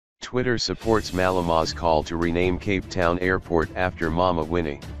Twitter supports Malema's call to rename Cape Town Airport after Mama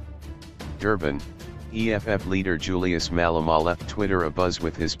Winnie. Durban, EFF leader Julius Malema left Twitter abuzz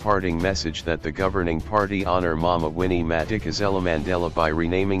with his parting message that the governing party honor Mama Winnie Madikizela-Mandela by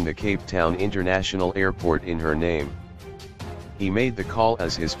renaming the Cape Town International Airport in her name. He made the call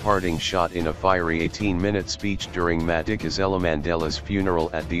as his parting shot in a fiery 18-minute speech during Madikizela-Mandela's funeral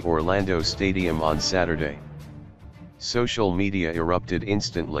at the Orlando Stadium on Saturday. Social media erupted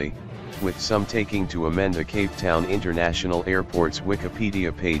instantly, with some taking to amend the Cape Town International Airport's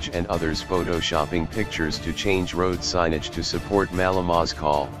Wikipedia page and others photoshopping pictures to change road signage to support Malema's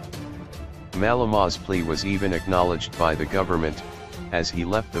call. Malema's plea was even acknowledged by the government, as he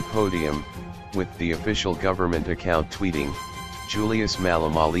left the podium, with the official government account tweeting, "Julius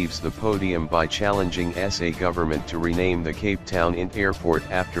Malema leaves the podium by challenging SA government to rename the Cape Town Int Airport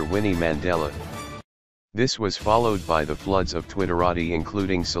after Winnie Mandela." This was followed by the floods of Twitterati,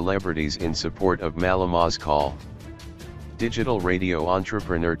 including celebrities in support of Malema's call. Digital radio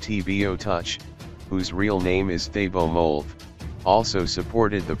entrepreneur TBO Touch, whose real name is Thabo Molv, also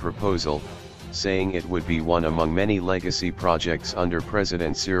supported the proposal, saying it would be one among many legacy projects under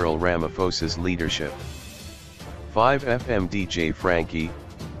President Cyril Ramaphosa's leadership. 5FM DJ Frankie,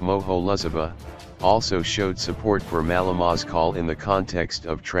 Moho Luzaba, also showed support for Malema's call in the context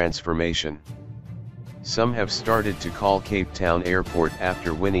of transformation. Some have started to call Cape Town Airport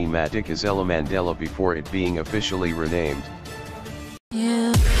after Winnie Madikizela-Mandela before it being officially renamed.